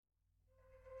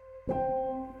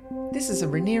This is a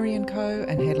Ranieri & Co.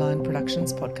 and Headline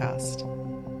Productions podcast.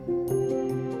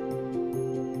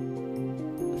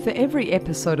 For every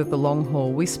episode of The Long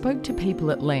Haul, we spoke to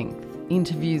people at length.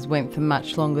 Interviews went for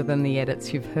much longer than the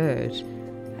edits you've heard.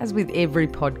 As with every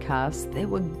podcast, there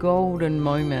were golden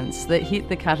moments that hit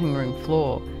the cutting room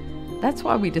floor. That's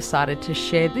why we decided to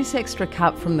share this extra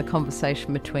cut from the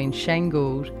conversation between Shane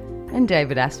Gould and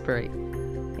David Astbury.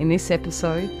 In this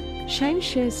episode, Shane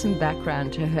shares some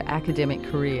background to her academic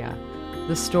career,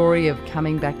 the story of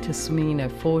coming back to swimming in her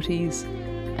 40s,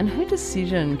 and her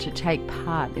decision to take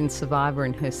part in Survivor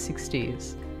in her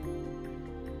 60s.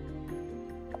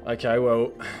 Okay,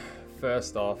 well,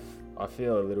 first off, I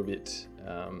feel a little bit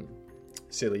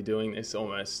silly doing this,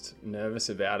 almost nervous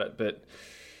about it, but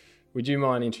would you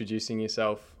mind introducing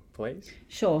yourself, please?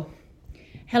 Sure.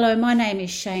 Hello, my name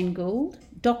is Shane Gould,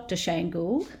 Dr. Shane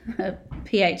Gould,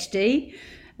 PhD,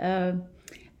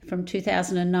 from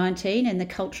 2019 in the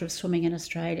culture of swimming in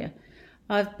Australia.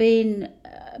 I've been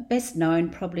best known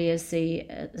probably as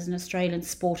an Australian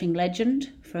sporting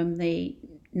legend from the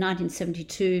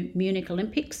 1972 Munich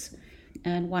Olympics,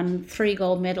 and won 3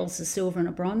 gold medals, a silver and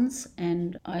a bronze,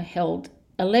 and I held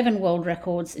 11 world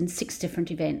records in 6 different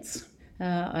events.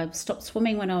 I stopped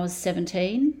swimming when I was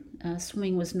 17.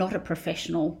 Swimming was not a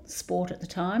professional sport at the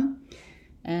time,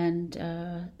 and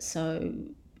so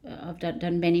I've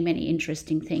done many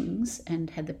interesting things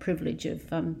and had the privilege of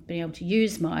being able to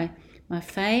use my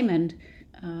fame and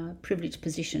privileged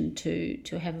position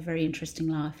to have a very interesting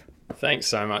life. Thanks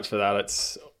so much for that.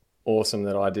 It's awesome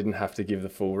that I didn't have to give the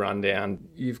full rundown.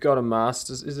 You've got a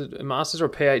master's, is it a master's or a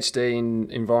PhD in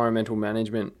environmental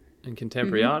management and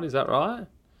contemporary art, is that right?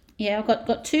 Yeah, I've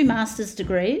got 2 master's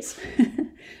degrees.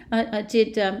 I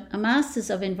did a master's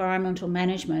of environmental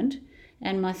management,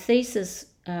 and my thesis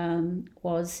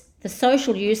was the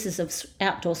social uses of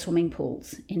outdoor swimming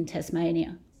pools in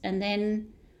Tasmania. And then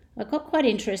I got quite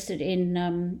interested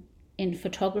in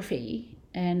photography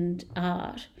and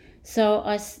art, so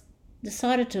I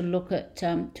decided to look at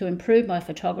to improve my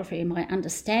photography and my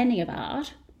understanding of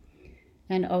art.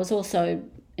 And I was also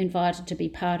invited to be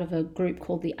part of a group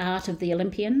called the Art of the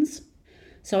Olympians.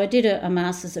 So I did a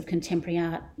Masters of Contemporary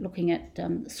Art looking at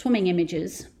swimming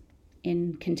images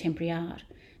in contemporary art,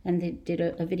 and they did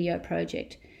a video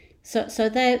project. So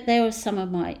they were some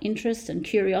of my interests and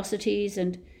curiosities,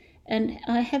 and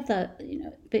I have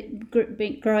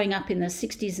growing up in the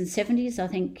 60s and 70s, I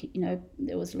think,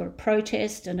 there was a lot of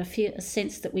protest and a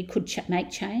sense that we could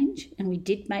make change, and we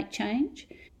did make change.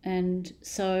 And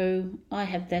so I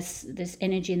have this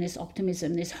energy and this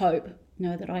optimism, this hope,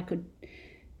 that I could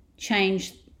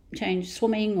change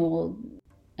swimming or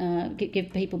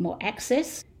give people more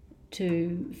access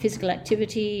to physical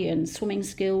activity and swimming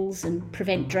skills and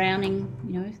prevent drowning,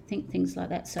 things like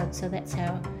that. So that's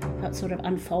how it sort of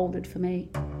unfolded for me.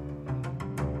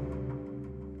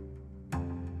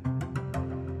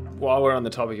 While we're on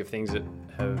the topic of things that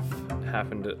have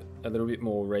happened a little bit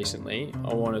more recently,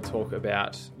 I want to talk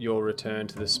about your return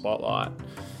to the spotlight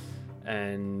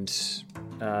and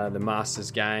the Masters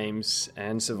Games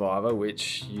and Survivor,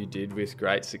 which you did with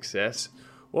great success.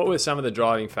 What were some of the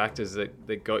driving factors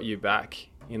that got you back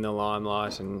in the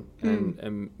limelight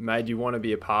and made you want to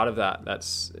be a part of that?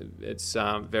 It's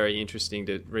very interesting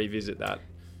to revisit that.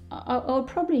 I would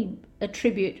probably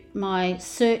attribute my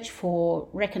search for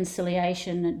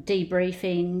reconciliation,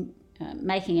 debriefing,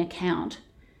 making account,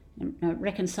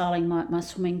 reconciling my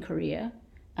swimming career.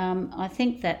 I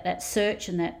think that search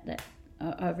and that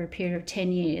over a period of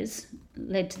 10 years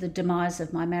led to the demise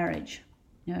of my marriage.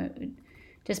 It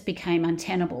just became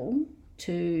untenable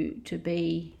to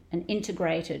be an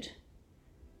integrated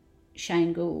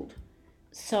Shane Gould.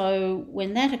 So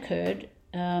when that occurred,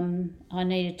 I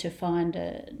needed to find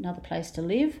another place to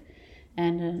live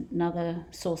and another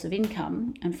source of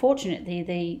income. Unfortunately,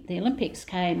 the Olympics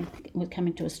were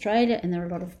coming to Australia, and there were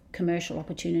a lot of commercial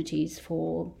opportunities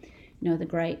for the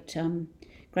great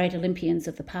Olympians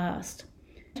of the past.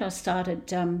 I started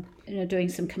doing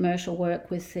some commercial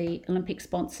work with the Olympic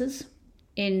sponsors.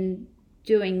 In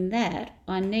doing that,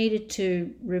 I needed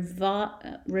to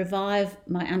revive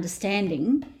my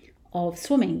understanding of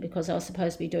swimming, because I was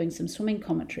supposed to be doing some swimming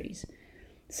commentaries.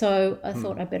 So I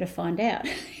thought I'd better find out,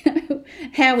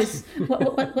 what's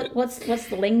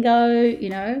the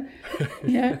lingo,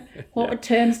 what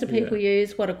terms do people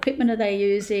use, what equipment are they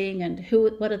using, and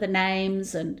what are the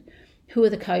names, and who are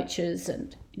the coaches,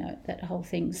 and that whole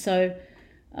thing. So,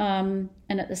 and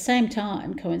at the same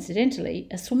time, coincidentally,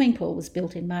 a swimming pool was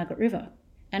built in Margaret River,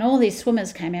 and all these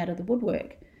swimmers came out of the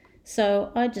woodwork.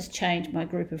 So I just changed my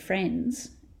group of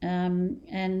friends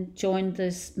and joined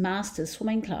this Masters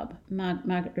Swimming Club,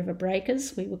 Margaret River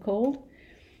Breakers, we were called.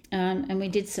 And we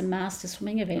did some master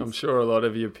swimming events. I'm sure a lot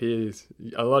of your peers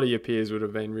would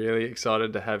have been really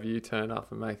excited to have you turn up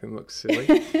and make them look silly.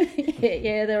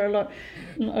 yeah, there are a lot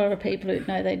of people who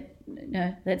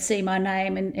they'd see my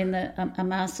name in a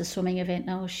master swimming event.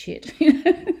 Oh shit,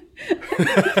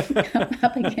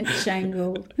 up against Shane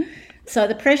Gould. So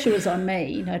the pressure was on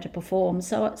me, to perform.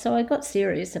 So I got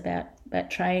serious about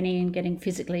training and getting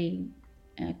physically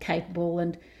capable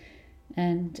and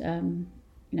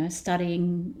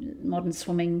studying modern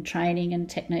swimming training and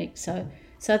technique. So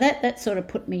that sort of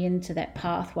put me into that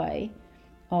pathway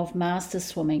of master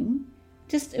swimming.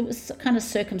 It was kind of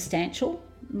circumstantial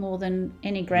more than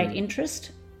any great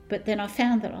interest. But then I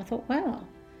found that I thought, wow,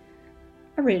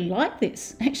 I really like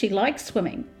this. I actually like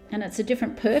swimming, and it's a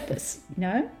different purpose,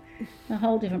 a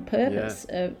whole different purpose.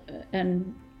 Yeah.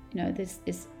 There's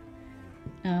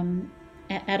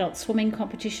adult swimming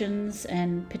competitions,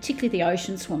 and particularly the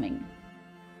ocean swimming.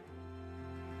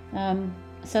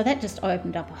 So that just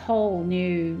opened up a whole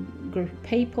new group of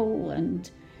people and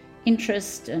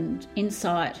interest and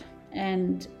insight,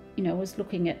 and was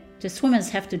looking at, do swimmers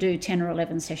have to do 10 or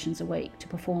 11 sessions a week to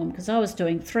perform? Because I was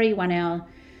doing 3 1-hour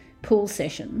pool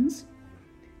sessions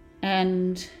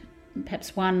and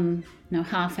perhaps one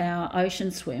half-hour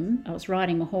ocean swim. I was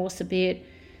riding my horse a bit.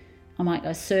 I might go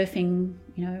surfing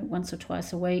once or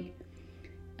twice a week.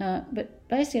 But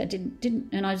basically I didn't,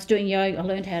 and I was doing yoga. I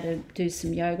learned how to do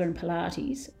some yoga and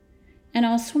Pilates, and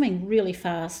I was swimming really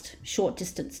fast, short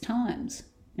distance times,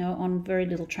 on very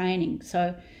little training.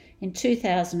 So in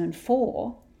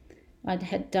 2004, I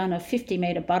had done a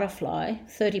 50-metre butterfly,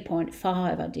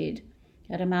 30.5 I did,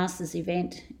 at a Masters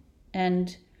event,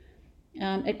 and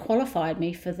it qualified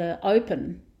me for the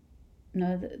Open,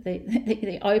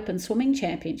 the Open Swimming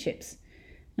Championships.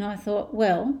 And I thought,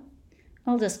 well,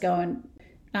 I'll just go and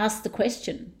ask the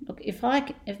question. Look, if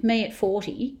me at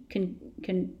 40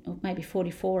 can or maybe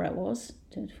 44 I was,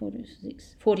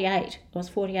 46, 48. I was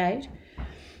 48.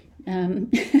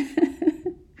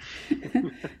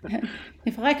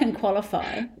 If I can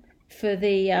qualify for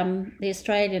the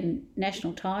Australian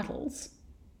national titles,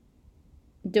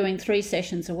 doing 3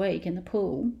 sessions a week in the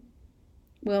pool,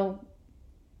 well,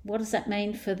 what does that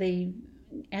mean for the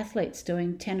athletes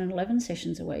doing 10 and 11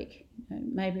 sessions a week?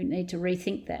 Maybe we need to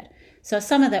rethink that. So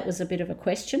some of that was a bit of a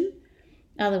question,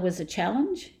 other was a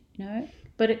challenge,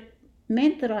 but it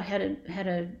meant that I had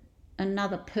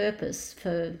another purpose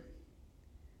for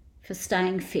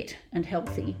staying fit and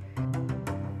healthy.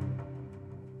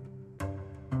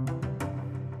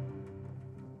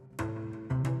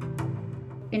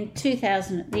 In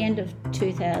 2000, at the end of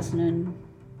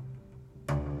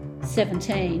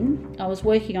 2017, I was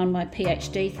working on my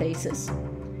PhD thesis.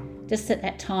 Just at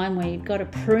that time where you've got to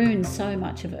prune so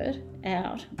much of it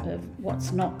out of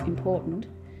what's not important.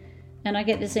 And I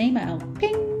get this email,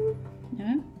 ping,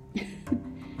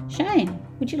 Shane,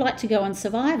 would you like to go on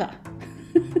Survivor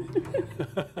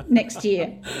next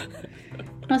year?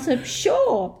 I said,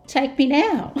 sure, take me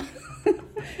now.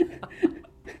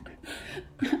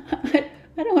 I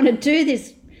don't want to do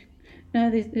this,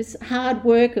 this hard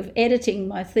work of editing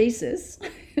my thesis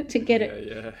to get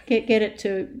it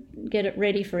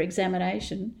ready for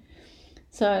examination.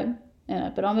 So,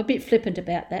 but I'm a bit flippant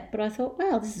about that. But I thought,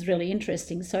 wow, this is really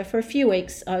interesting. So for a few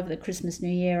weeks over the Christmas New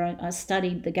Year, I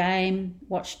studied the game,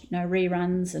 watched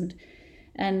reruns,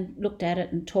 and looked at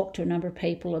it and talked to a number of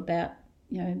people about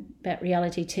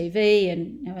reality TV.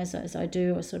 And as I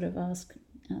do, I sort of ask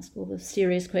all the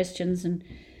serious questions and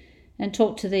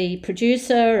talked to the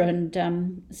producer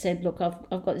and said, look, I've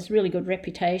got this really good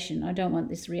reputation. I don't want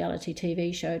this reality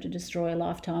TV show to destroy a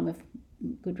lifetime of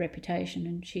good reputation.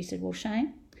 And she said, well,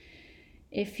 Shane,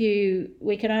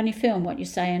 we can only film what you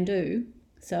say and do.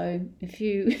 So if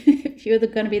you're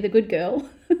going to be the good girl,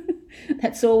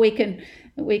 that's all we can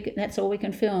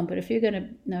film. But if you're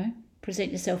going to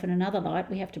present yourself in another light,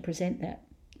 we have to present that.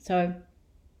 So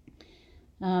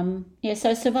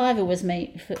so Survivor was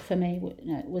for me.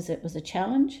 It was a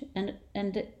challenge,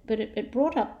 but it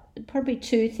brought up probably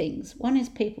 2 things. One is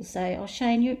people say, "Oh,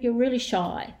 Shane, you're really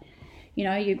shy.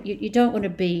 You don't want to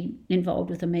be involved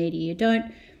with the media. You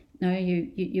don't.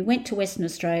 You went to Western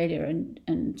Australia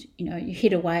and you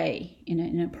hid away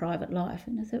in a private life."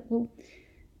 And I thought, well,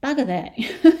 bugger that.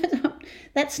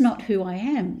 That's not who I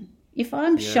am. If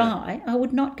I'm shy, I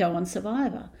would not go on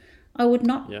Survivor. I would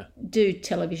not do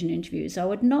television interviews. I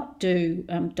would not do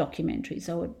documentaries.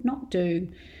 I would not do,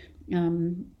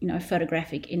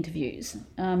 photographic interviews.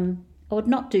 I would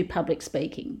not do public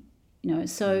speaking.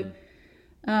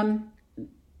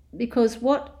 Because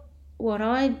what what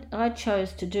I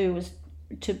chose to do was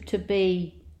to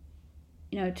be,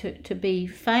 to be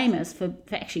famous for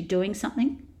actually doing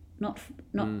something.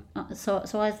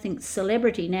 So I think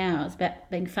celebrity now is about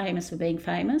being famous for being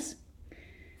famous.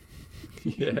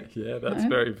 Yeah, that's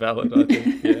very valid, I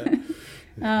think.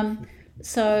 Yeah.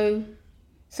 So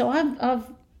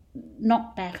I've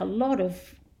knocked back a lot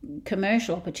of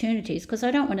commercial opportunities because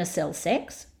I don't want to sell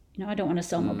sex. I don't want to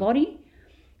sell my body,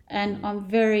 and I'm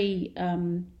very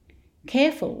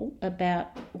careful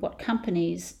about what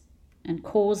companies and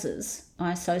causes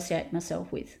I associate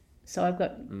myself with. So I've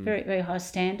got very, very high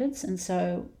standards, and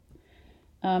so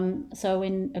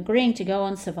in agreeing to go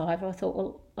on Survivor, I thought,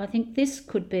 well, I think this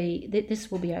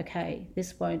will be okay.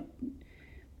 This won't.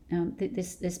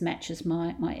 This matches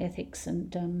my ethics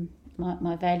and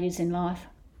my values in life.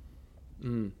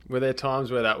 Were there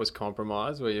times where that was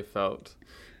compromised, where you felt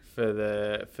for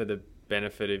the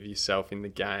benefit of yourself in the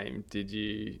game, did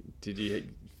you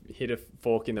hit a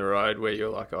fork in the road where you're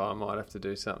like, I might have to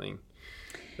do something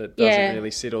that doesn't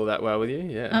really sit all that well with you?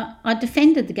 Yeah. I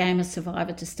defended the game of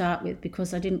Survivor to start with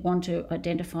because I didn't want to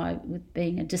identify with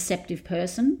being a deceptive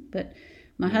person. But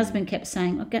my husband kept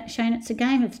saying, Shane, it's a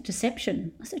game of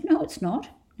deception. I said, no, it's not.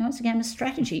 No, it's a game of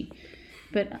strategy.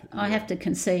 But I have to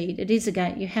concede, it is a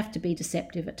game. You have to be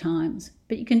deceptive at times,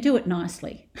 but you can do it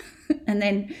nicely, and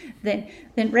then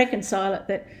reconcile it.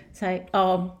 That say,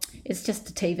 it's just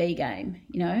a TV game.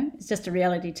 It's just a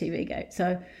reality TV game.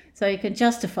 So you can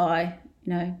justify,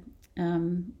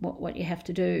 what you have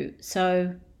to do.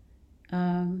 So,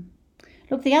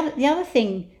 look, the other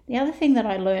thing that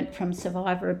I learnt from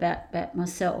Survivor about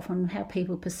myself and how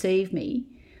people perceive me,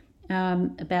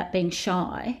 about being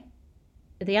shy.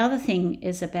 The other thing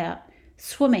is about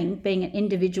swimming being an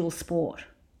individual sport.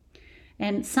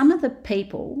 And some of the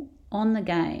people on the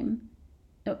game,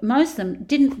 most of them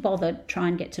didn't bother try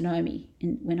and get to know me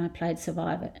when I played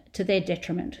Survivor, to their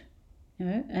detriment.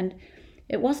 And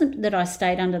it wasn't that I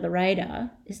stayed under the radar,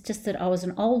 it's just that I was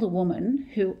an older woman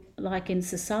who, like in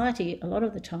society a lot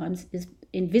of the times, is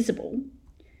invisible.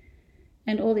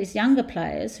 And all these younger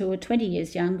players who were 20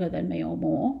 years younger than me or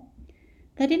more,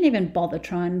 they didn't even bother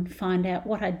trying and find out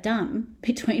what I'd done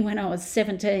between when I was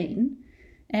 17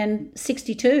 and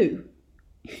 62.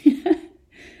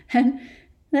 and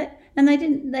they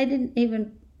didn't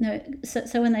even know.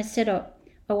 So when they said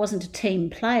I wasn't a team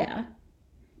player,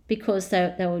 because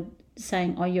they were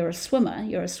saying, you're a swimmer,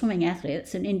 you're a swimming athlete,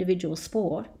 it's an individual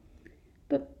sport.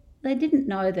 But they didn't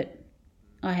know that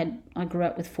I grew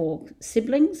up with 4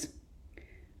 siblings.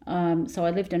 So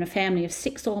I lived in a family of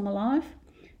 6 all my life.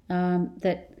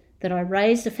 That I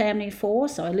raised a family of 4,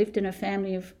 so I lived in a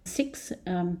family of 6.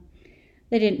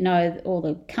 They didn't know all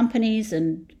the companies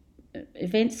and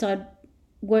events I'd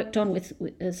worked on with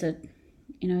as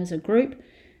a group.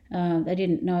 They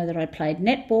didn't know that I played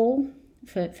netball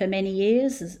for many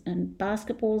years and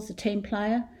basketball as a team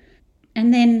player.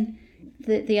 And then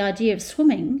the idea of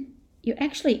swimming, you're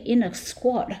actually in a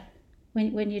squad.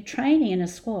 When you're training in a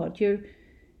squad, you're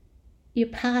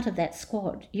part of that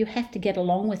squad. You have to get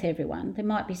along with everyone. There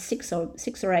might be 6 or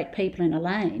 8 people in a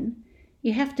lane.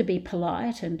 You have to be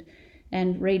polite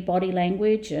and read body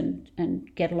language and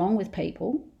get along with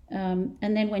people. And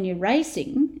then when you're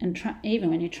racing and even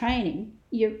when you're training,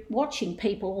 you're watching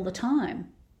people all the time.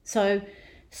 So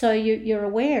you're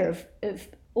aware of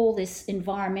all this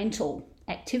environmental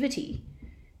activity.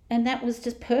 And that was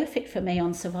just perfect for me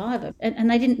on Survivor. And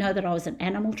they didn't know that I was an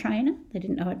animal trainer. They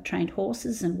didn't know I'd trained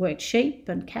horses and worked sheep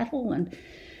and cattle, and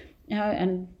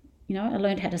I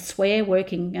learned how to swear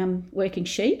working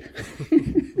sheep.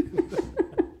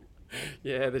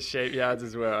 Yeah, the sheep yards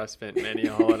is where I spent many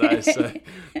holidays. So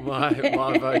my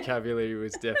vocabulary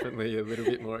was definitely a little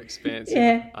bit more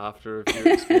expansive after a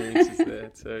few experiences there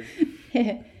too.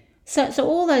 Yeah. So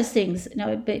all those things,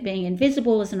 being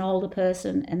invisible as an older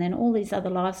person, and then all these other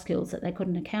life skills that they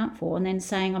couldn't account for, and then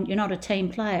saying you're not a team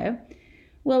player.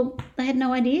 Well, they had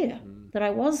no idea that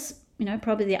I was,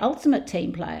 probably the ultimate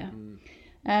team player.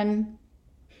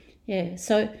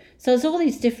 So there's all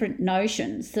these different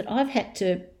notions that I've had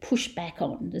to push back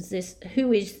on. There's this: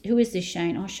 who is this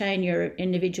Shane? Oh, Shane, you're an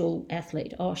individual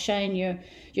athlete. Oh, Shane,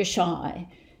 you're shy.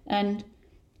 And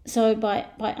so by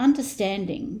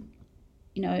understanding,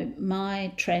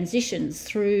 my transitions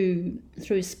through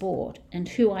sport and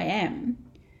who I am,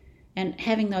 and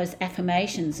having those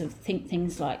affirmations of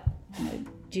things like,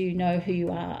 do you know who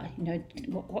you are?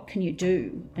 What can you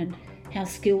do? And how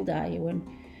skilled are you?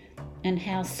 And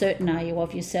how certain are you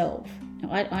of yourself?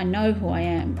 I know who I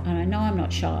am, and I know I'm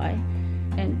not shy.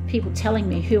 And people telling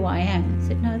me who I am, I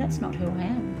said, no, that's not who I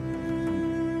am.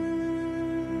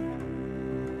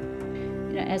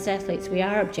 as athletes, we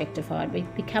are objectified. We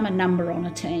become a number on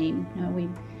a team.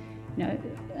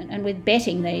 And with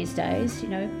betting these days,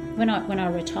 when I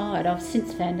retired, I've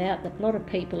since found out that a lot of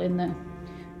people in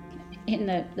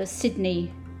the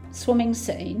Sydney swimming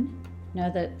scene,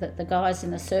 the guys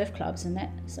in the surf clubs and that,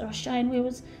 said, "Oh, Shane, we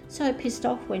was so pissed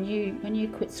off when you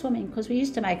quit swimming because we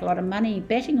used to make a lot of money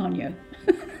betting on you."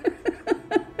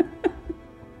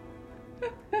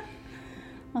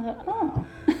 I thought, oh.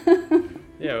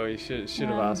 Yeah, well, you should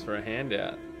have asked for a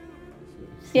handout.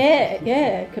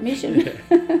 Yeah, commission. Yeah.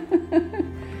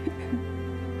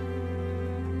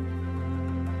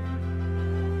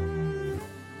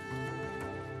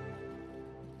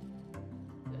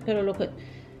 Got to look at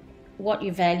what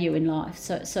you value in life.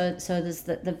 So there's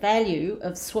the value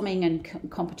of swimming and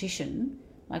competition.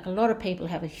 Like, a lot of people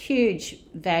have a huge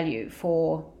value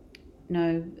for,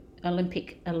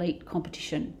 Olympic elite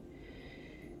competition.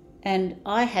 And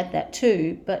I had that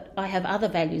too, but I have other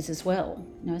values as well.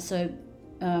 So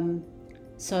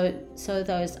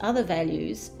those other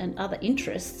values and other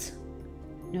interests,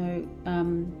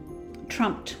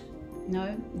 trumped,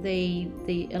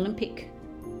 the Olympic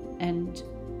and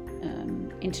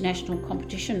international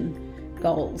competition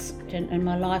goals, and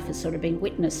my life has sort of been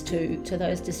witness to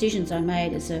those decisions I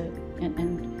made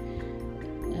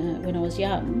when I was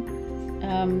young.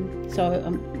 So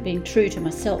I'm being true to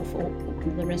myself for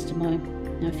the rest of my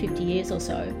 50 years or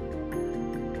so.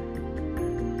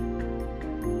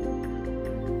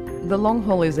 The Long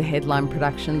Haul is a Headline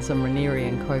Productions and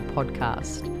Ranieri & Co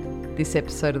podcast. This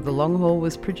episode of The Long Haul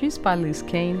was produced by Liz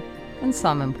Keane and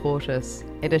Simon Portis.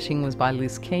 Editing was by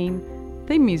Liz Keane.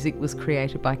 Theme music was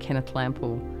created by Kenneth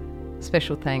Lample.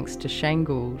 Special thanks to Shane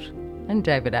Gould and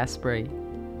David Astbury.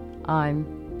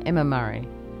 I'm Emma Murray.